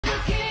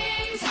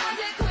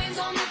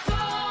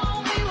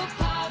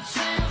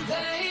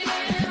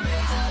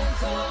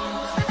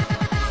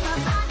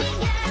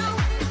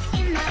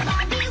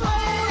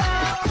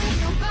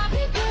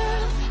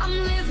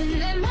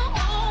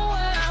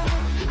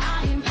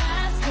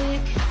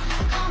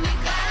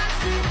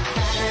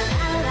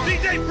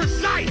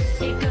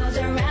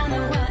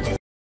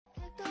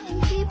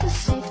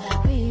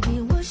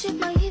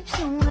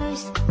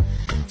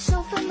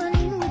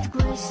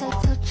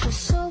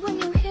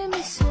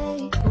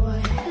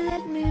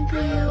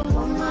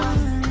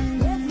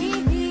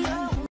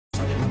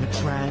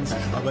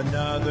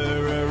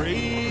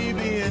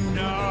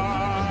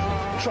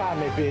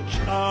bitch.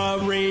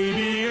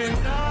 Arabian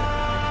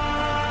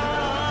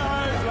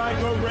nights, like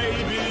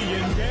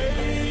Arabian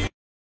days.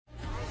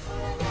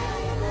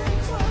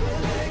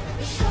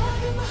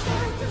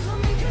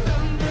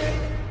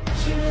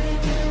 She really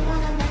didn't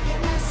wanna make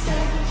it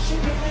myself. She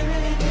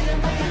really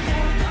didn't make it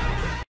down.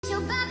 So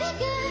Bobby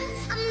good,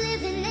 I'm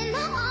living in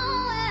my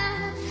own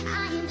world. I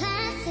am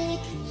plastic,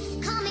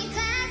 call me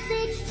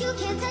classic. You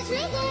can't touch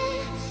me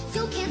there,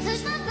 you can't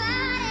touch my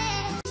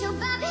body. So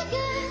Bobby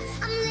good,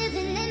 I'm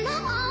living in my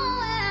own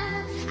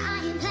world. I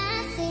am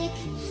plastic,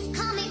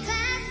 call me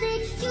classic.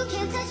 You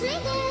can't touch me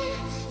there,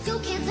 you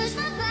can't touch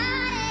my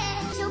body.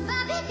 So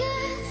Bobby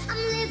good,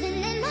 I'm living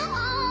in my own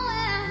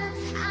world.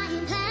 I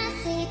am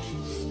plastic,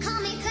 call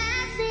me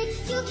classic.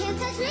 You can't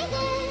touch me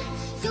there,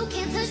 you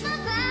can't touch my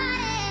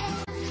body.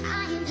 I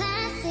am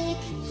plastic,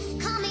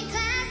 call me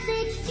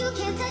classic. You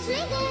can't touch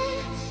me there,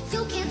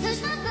 you can't touch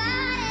my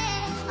body.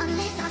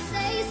 Unless I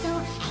say so,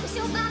 ain't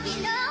so Bobby,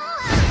 no.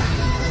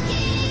 All the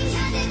kings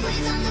had their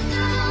queens on the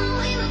throne.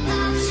 We would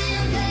pop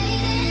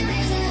champagne and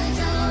raise a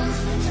toast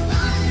to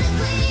all of the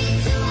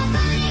queens who are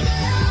fighting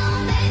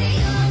alone. Baby,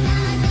 you're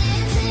not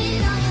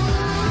dancing on your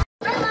own.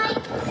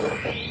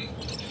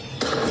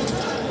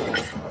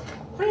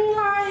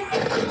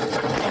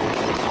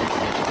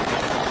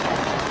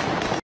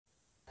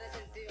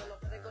 Resentido,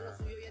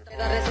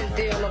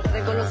 no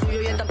puede con lo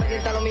suyo y está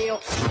pendiente a lo mío.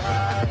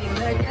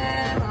 Dime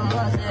qué vamos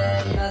a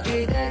hacer, yo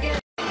aquí te quiero.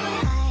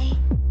 I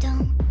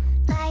don't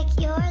like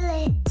your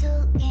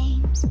little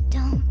games,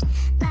 don't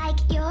like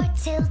your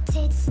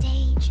tilted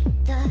stage,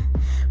 the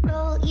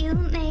role you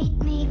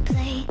made me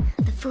play,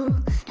 the fool.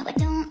 No, I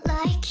don't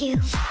like you.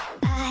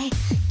 I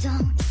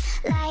don't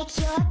like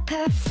your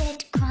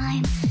perfect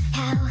crime,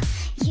 how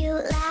you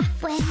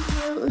laugh when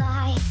you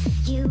lie.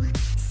 You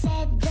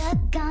said the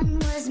gun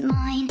was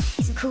mine,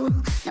 isn't cool.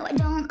 No, I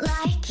don't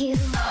like you.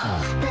 But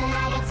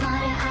I got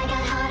smarter, I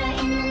got harder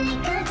in the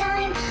nick of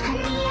time.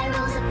 Honey, I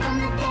rose up from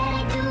the dead,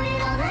 I do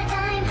it all the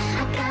time. I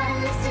got a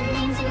list of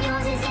names and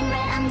yours is in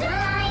red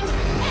underlined.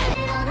 I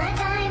do it all the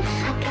time.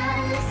 I got a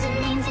list of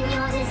names and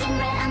yours is in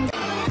red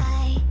underlined. I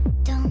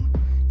don't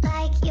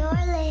like your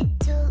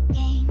little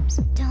games,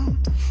 don't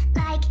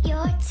like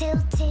your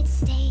tilted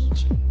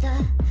stage, the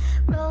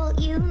role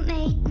you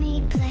made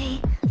me play,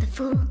 the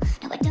fool.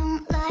 No, I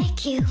don't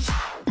like you.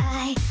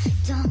 I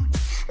don't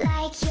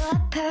like your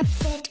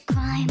perfect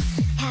crime,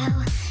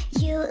 how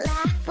you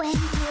laugh when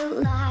you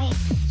lie.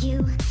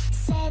 You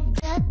said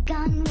the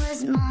gun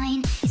was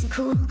mine, isn't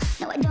cool.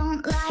 No, I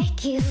don't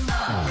like you.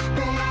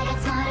 But I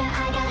got smarter,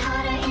 I got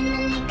harder in the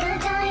nick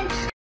of time.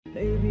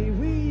 Baby,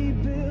 we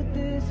built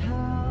this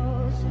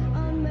house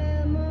on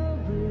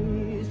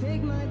memories.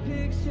 Take my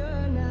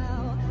picture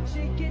now,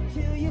 shake it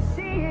till you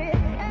see it.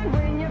 And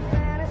when your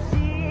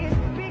fantasies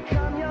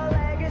become your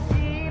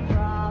legacy,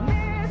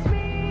 promise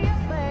me a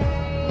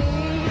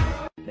place.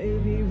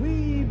 Baby,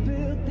 we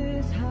built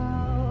this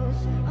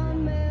house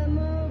on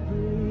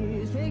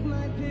memories. Take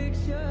my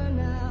picture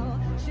now,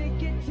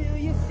 shake it till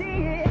you see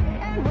it.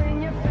 And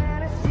when your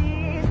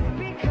fantasies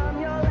become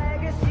your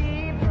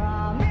legacy,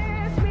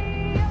 promise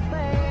me a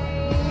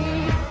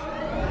place.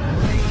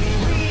 Baby,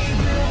 we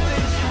built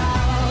this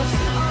house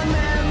on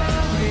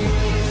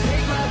memories.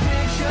 Take my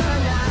picture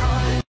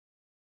now.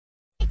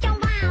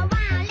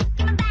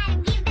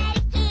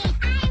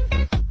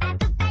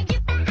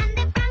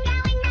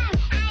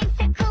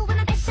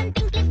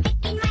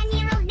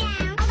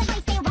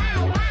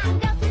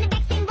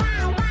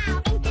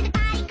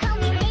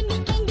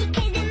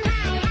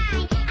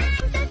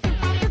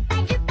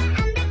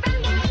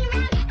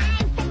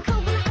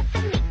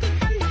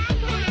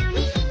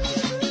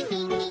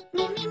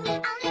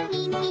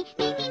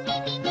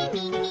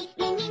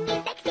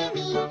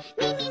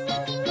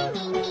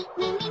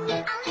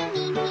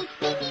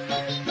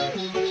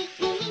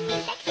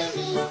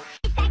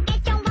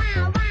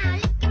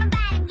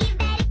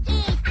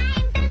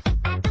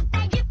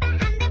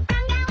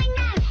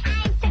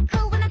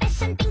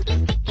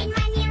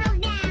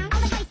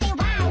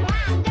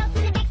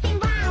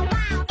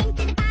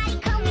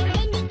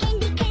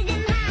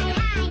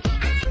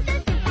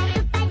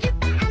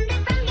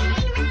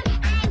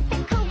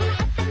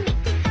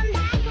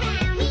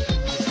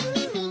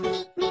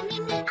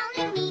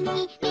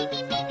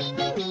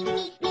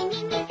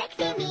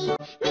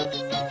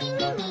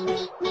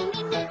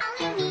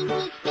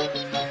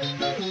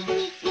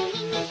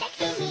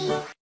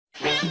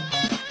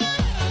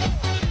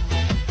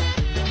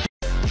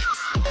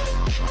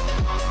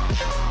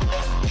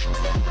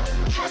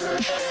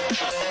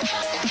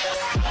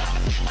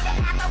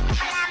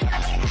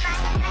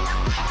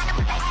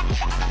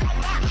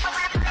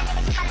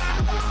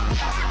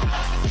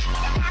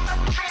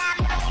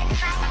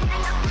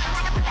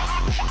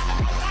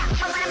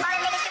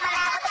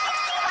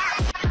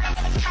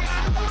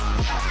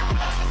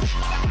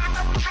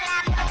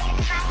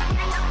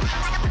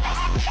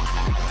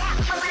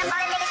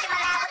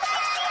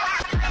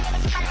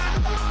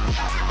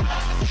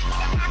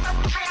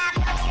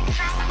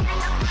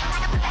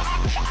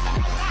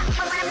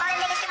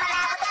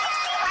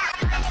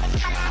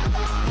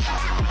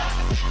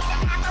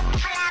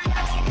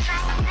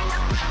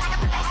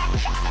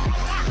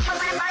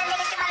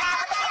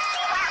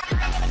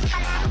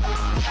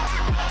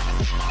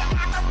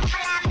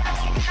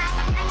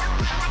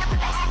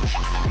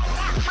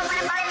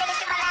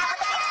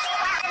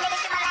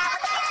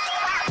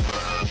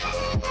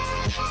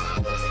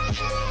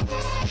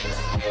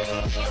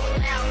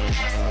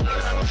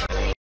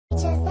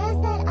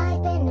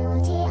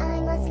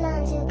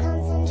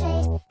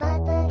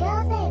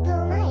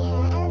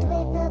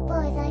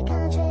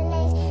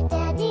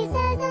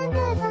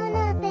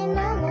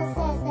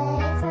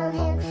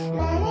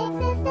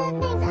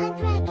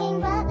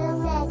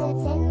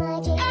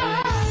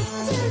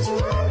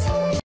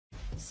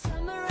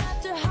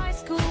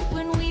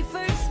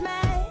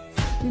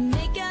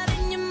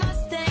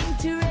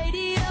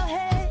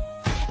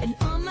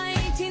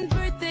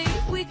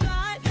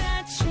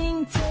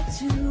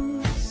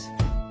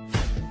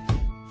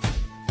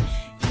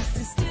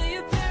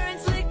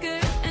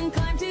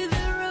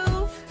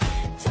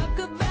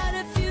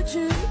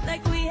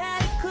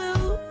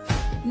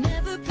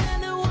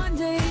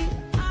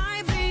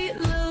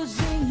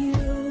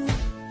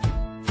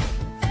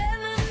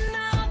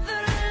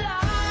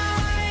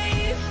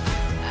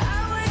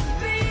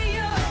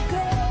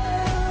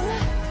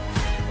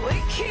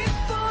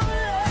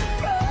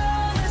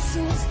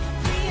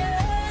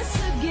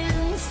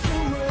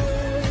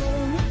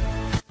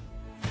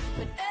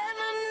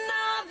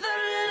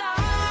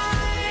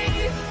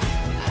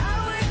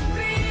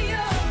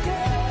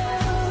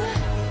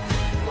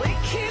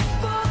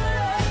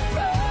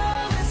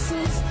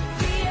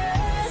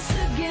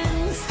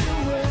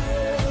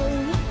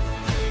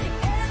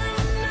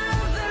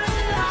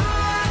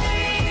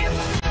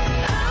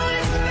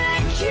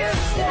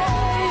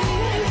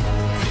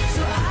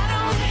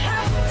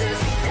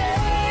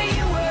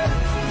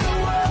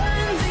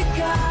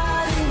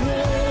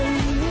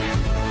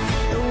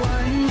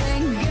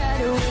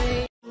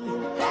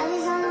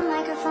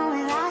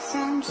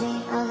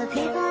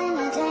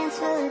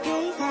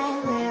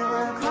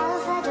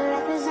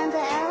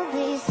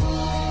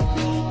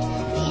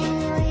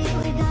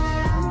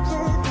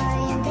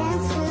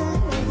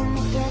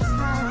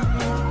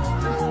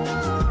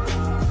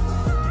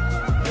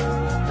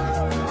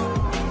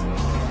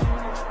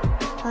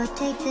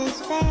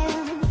 this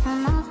veil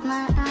from off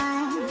my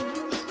eyes.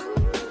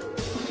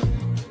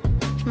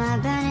 My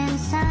burning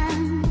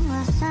sun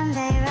will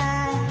someday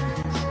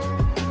rise.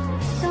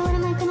 So what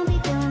am I gonna be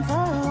doing for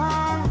a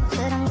while?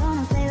 Said I'm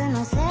gonna play with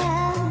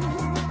myself.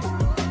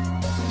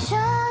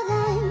 Show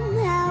them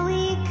how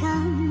we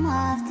come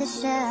off the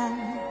shelf.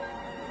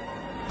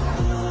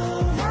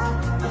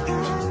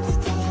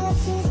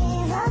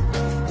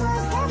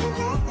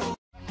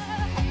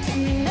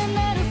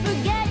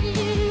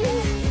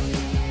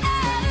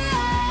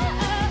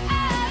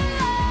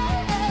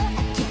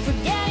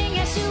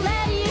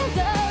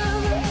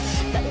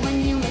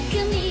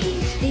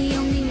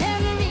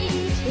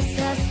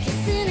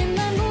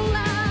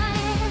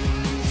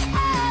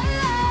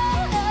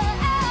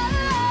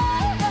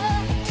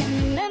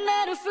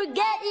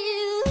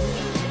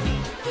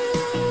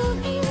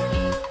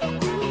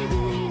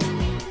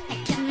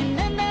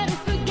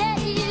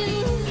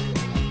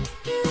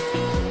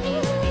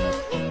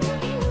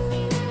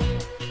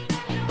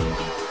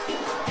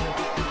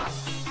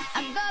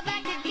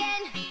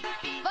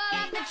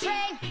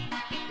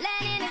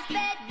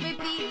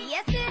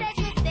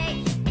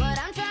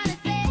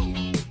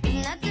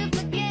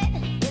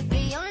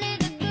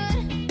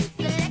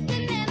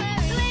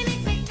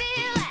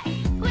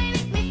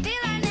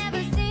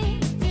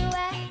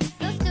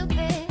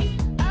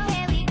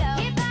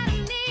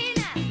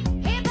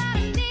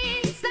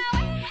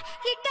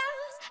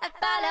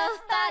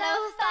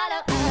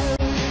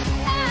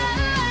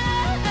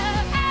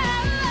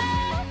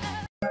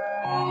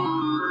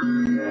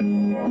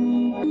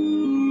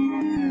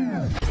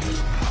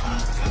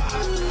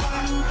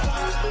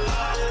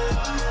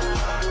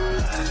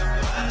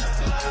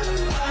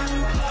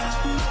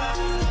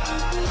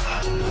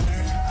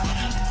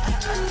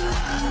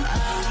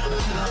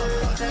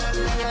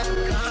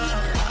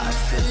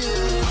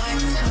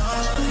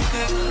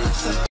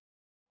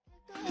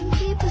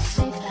 Keep us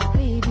safe,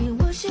 baby.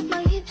 Worship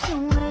my hips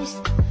and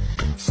waist.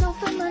 So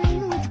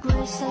feminine with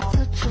grace. I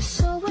touch your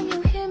soul when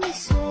you hear me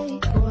say,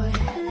 boy,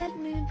 let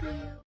me be.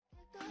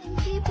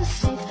 Keep us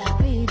safe,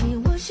 baby.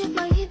 Worship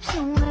my hips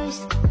and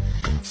waist.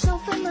 So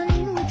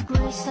feminine with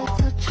grace. I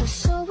touch your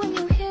soul when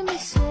you hear me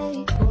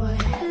say, boy,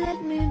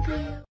 let me be.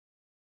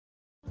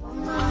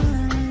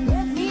 Woman,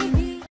 let me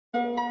be.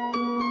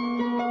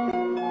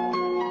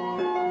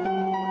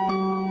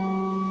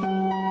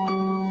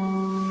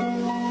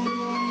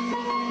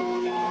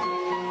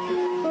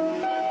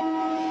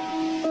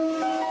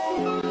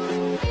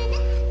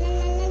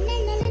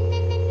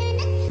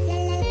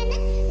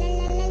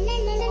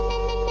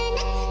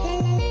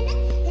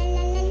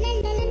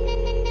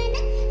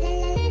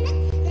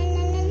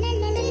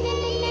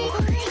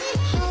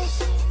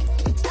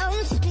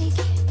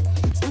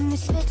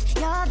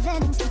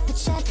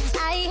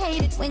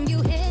 When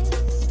you hiss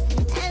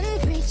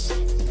and preach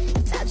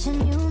about your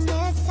new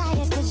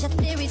messiah, 'cause your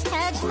theories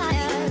catch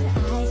fire.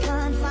 I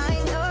can't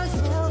find your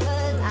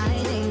silver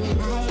lining.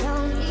 I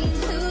don't need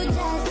to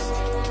judge,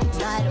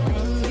 but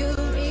when you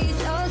read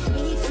your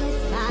speech,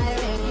 it's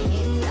firing.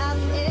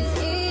 Enough is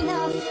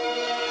enough.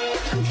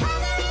 I'm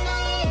covering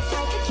my ears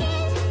like a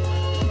king.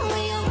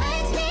 When your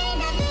words mean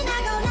nothing, I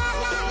go la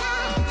la la.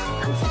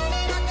 I'm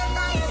turning up the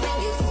fire when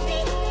you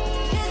speak,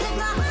 'cause if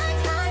my heart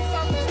can't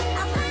stop it,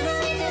 I'll find a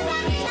way to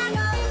rap it. I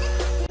go.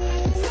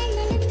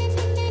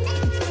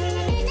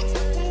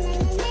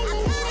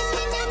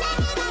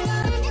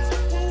 I'm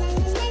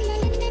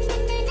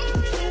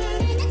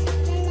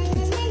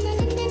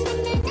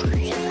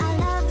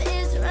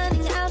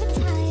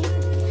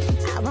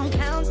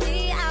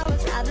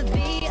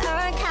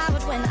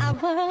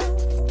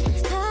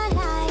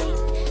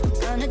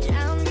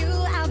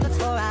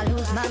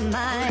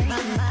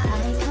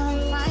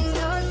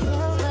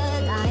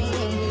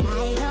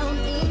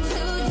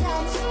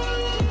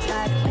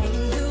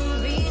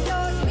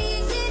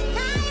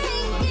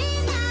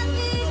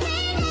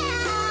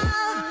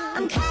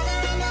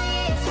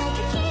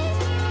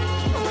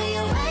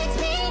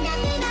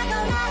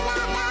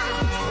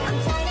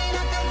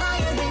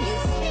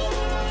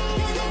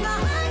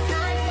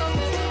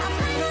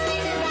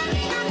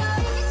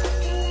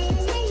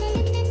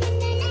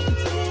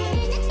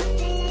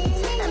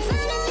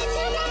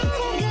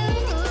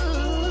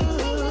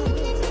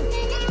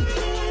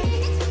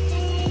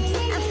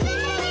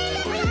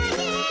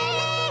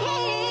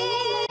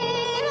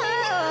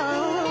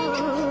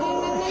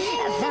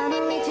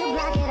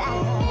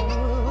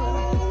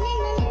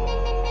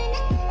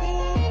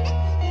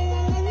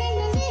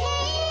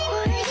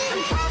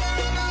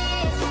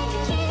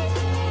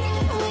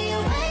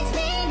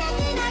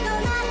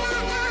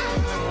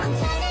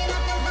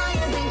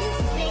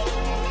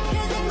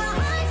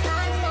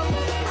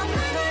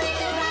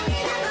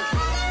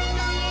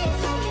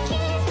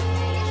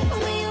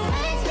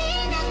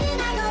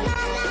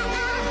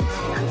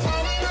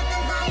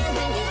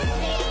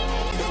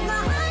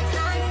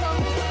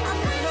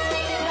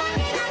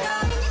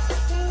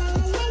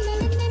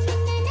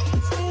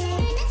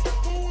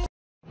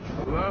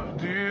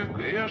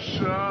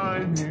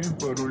shiny,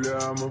 пару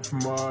лямов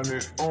money.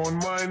 On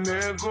my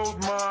neck gold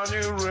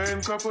money,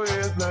 rain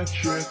капает на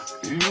чек.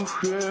 You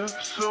have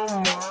so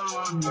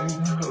money,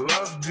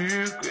 love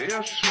dick,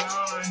 я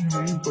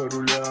shiny,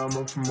 пару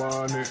лямов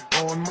money.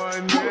 On my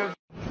neck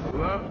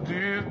love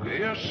dick,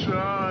 я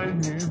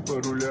shiny,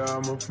 пару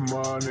лямов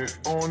money.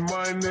 On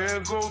my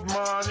neck gold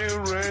money,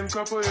 rain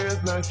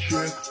капает на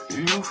чек.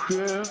 You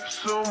have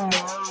so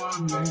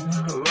money,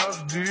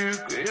 love dick,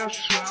 я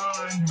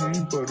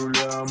shiny, пару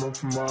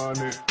лямов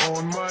money.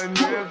 On my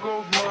neck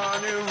gold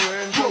money,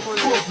 rain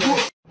капает на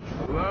чек.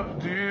 Love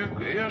dick,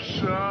 я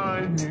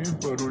shiny,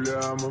 пару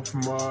лямов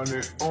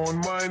money. On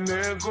my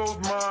neck gold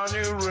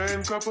money,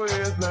 rain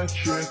капает на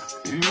чек.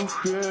 You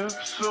have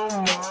so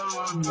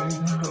money,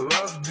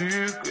 love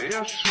dick,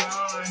 я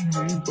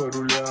shiny,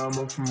 пару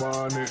лямов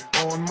money.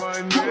 On my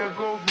neck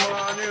gold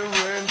money,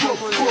 rain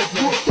капает на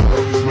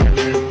чек.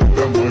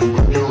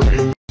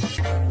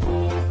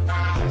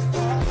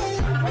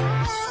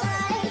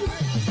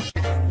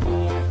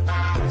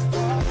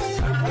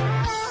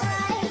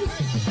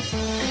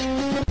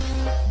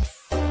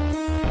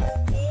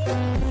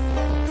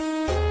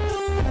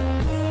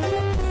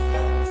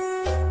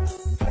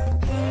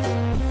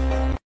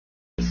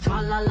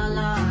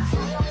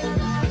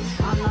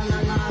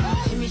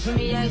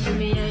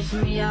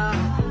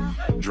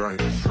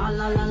 Drink. La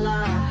la la la,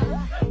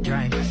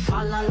 drink.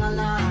 La la la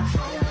la,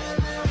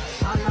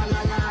 la la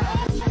la la.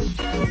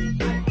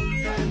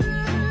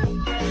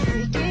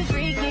 Freaky,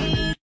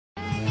 freaky.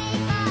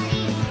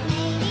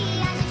 Maybe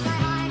I should try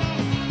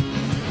harder.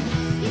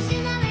 You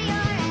should lower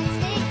your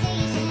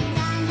expectations.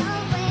 I know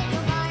where to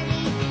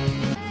party.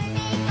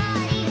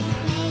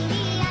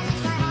 Maybe I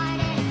should try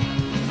harder.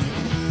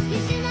 You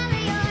should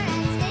lower your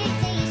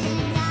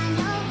expectations. I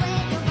know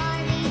where to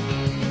party.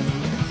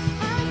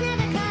 I was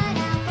never cut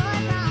out for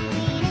prom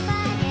queen. If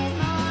I get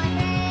more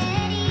ready,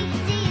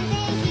 do you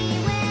think he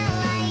will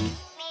like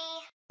me?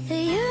 The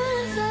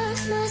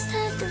universe must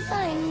have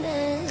defined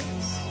this.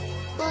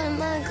 What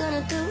am I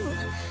gonna do?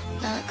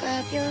 Not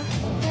grab your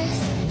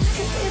wrist. I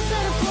could be a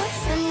better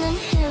boyfriend than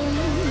him.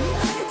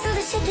 I could do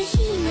the shit that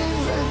he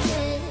never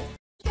did.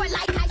 Short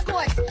like high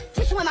scores.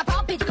 Tissue in my bra,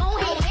 bitch, gon'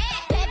 hit it.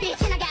 Bad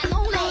bitch and I got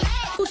long legs.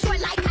 Too short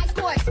like high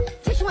scores.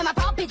 Tissue in my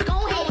bra, bitch,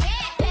 gon' hit it.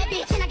 Bad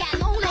bitch and I got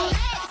long legs.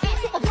 Ass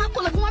super blunt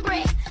full of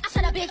cornbread. I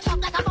shut a bitch up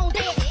like I phone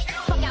dead.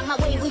 Fuck out my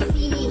way when you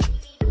see me.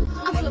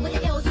 I'm rolling with the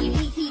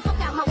LGBT. Fuck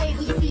out my way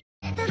when you see me.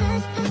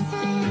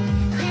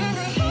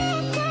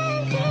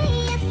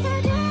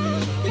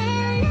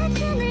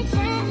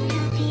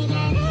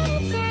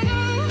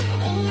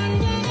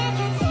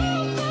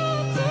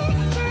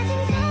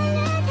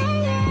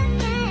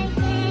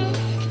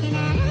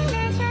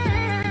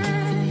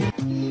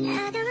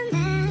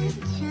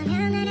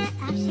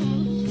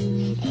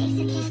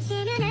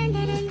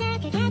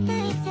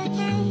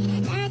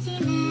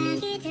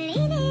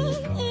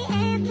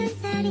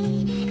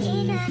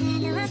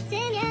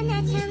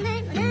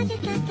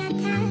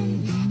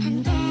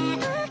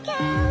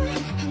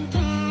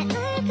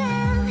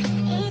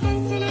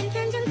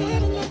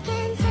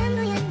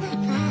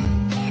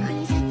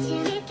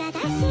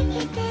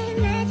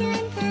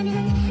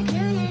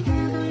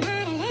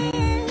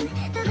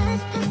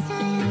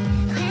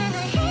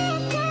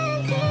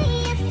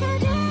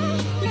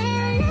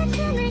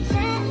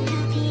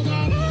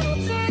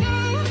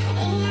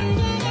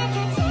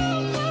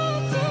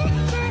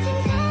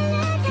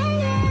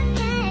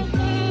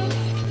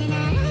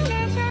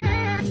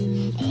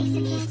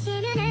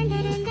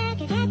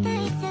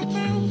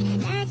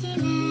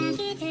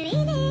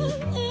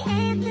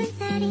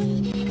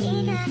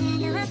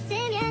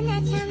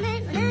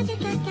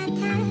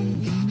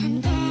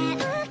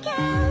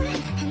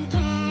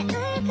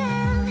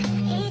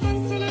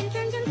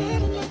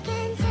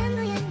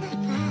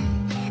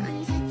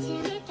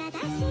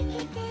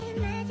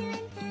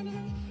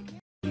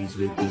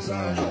 With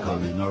design,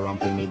 coming around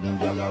to me, them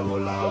gyal a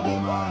roll out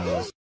them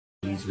eyes.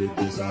 Please with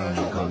design,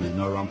 coming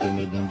around to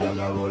me, them gyal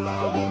a roll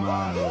out them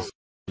eyes.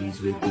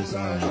 Please with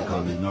design,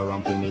 coming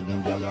around to me,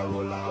 them gyal a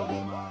roll out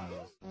them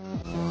eyes.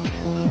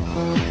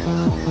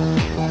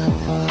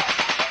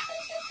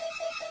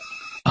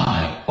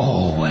 I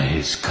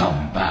always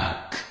come back.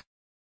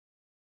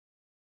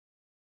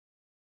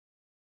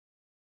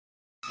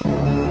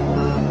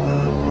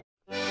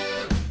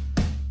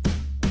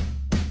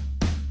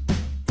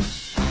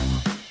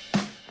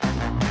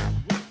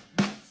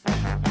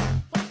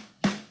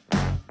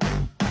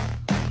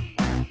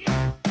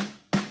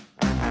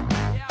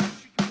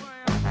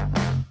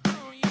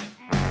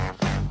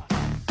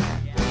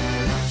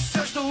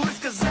 Все, что вы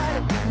сказали,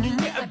 мне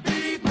не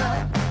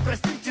обидно.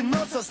 Простите,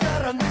 но со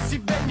стороны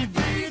себя не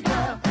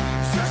видно.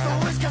 Все, что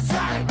вы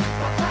сказали.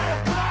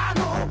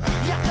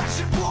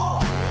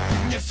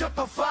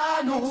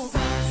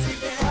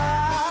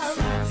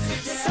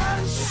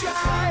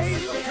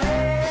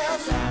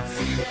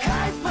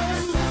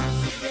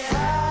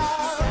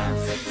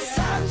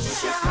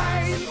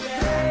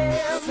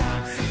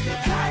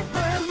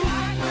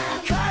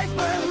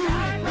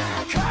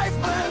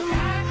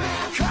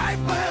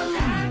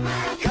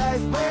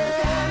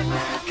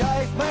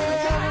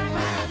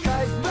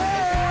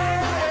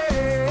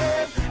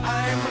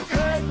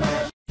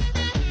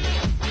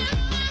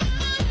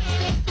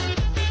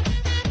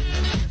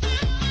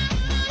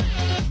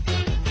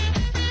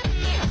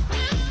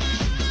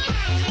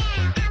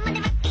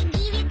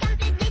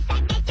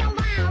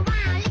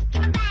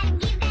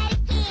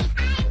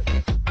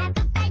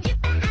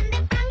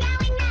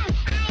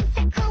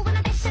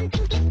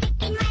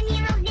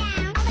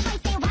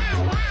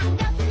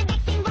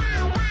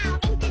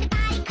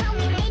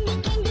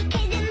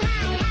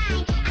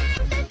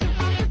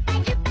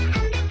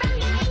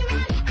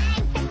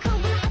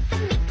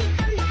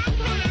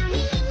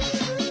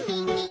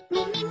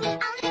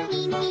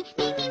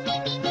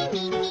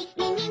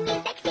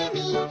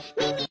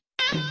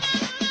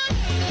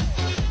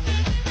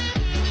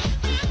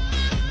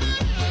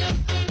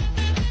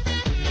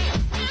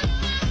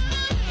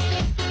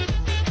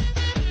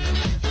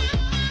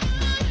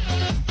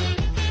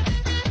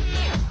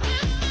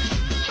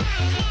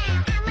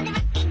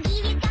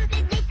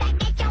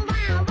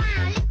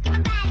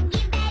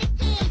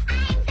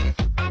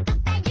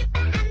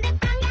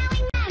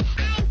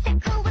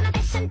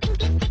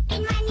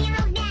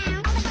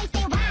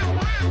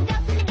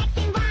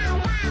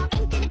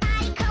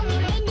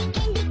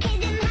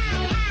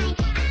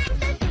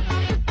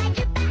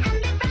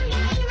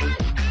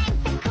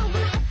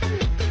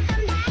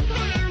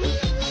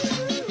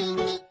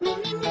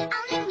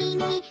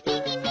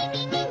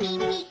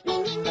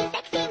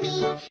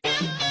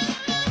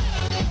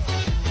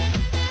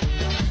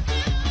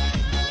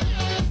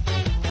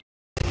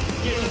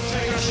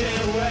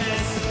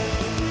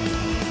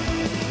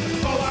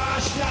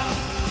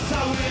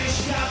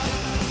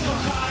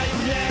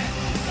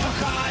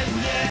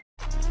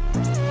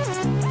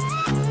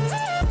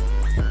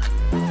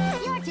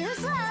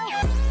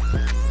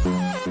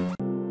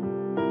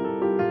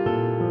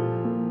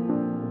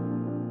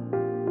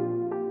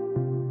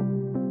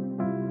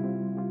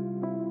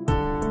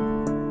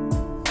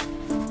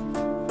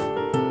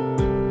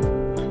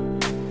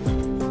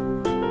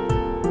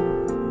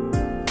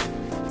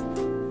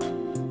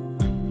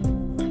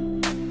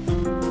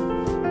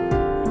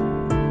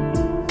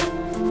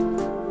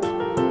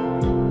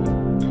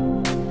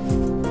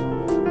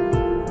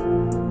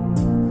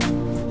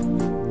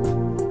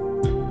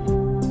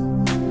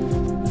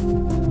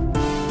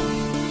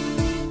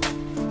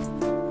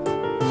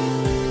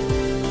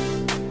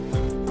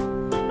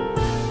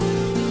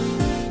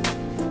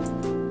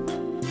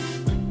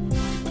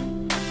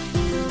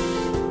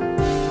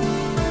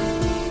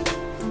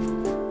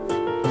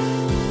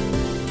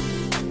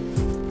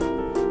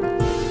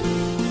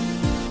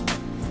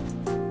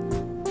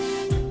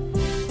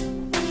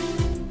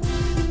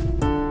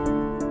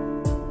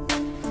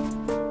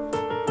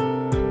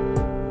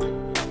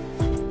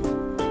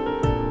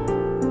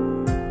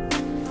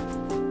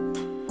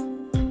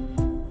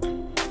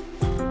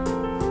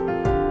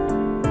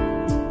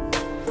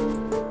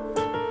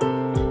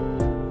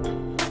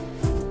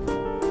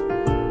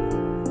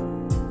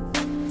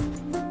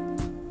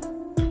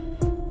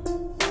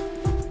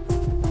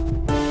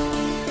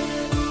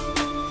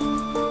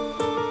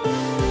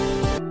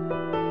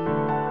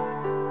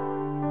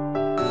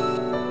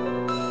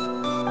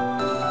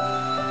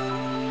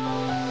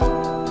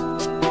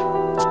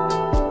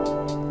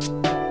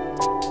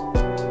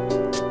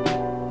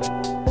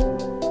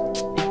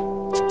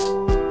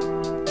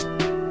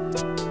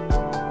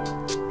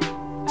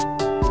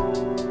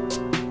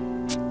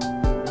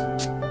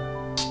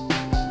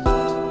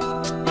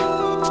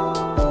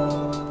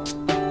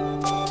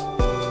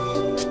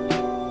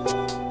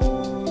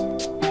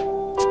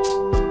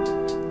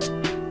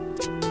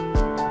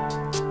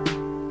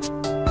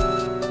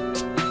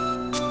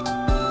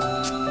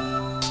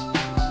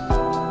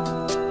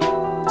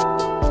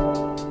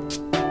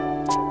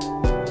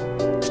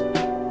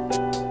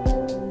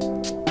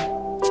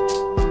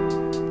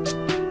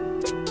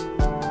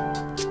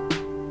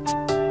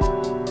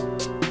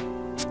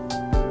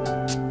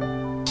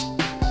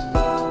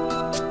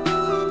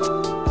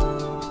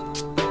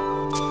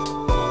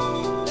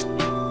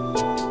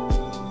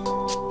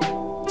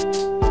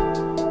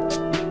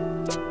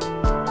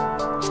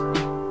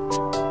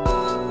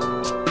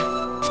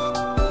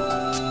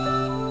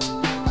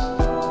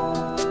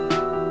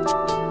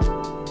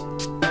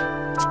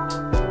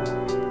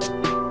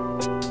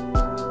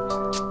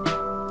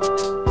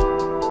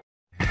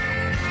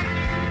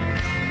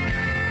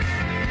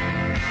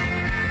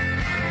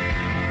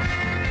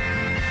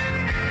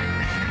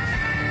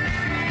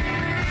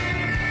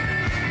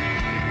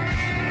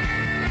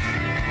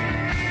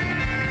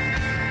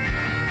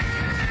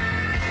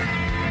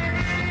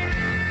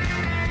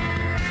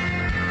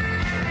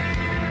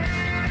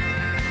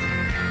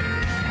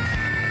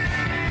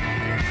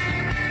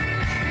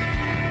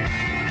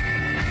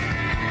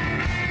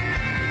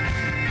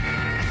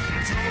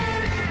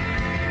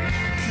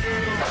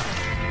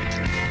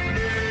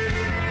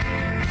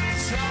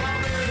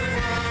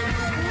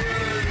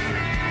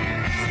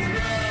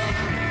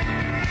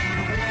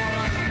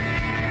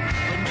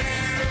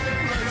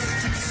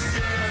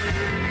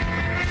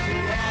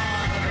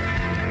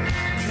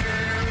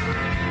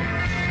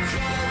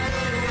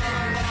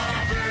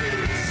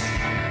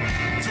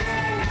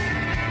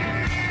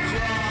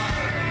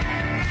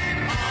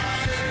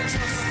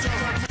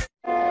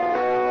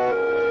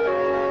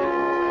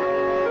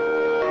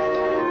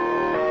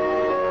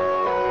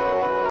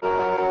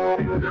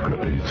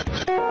 Now,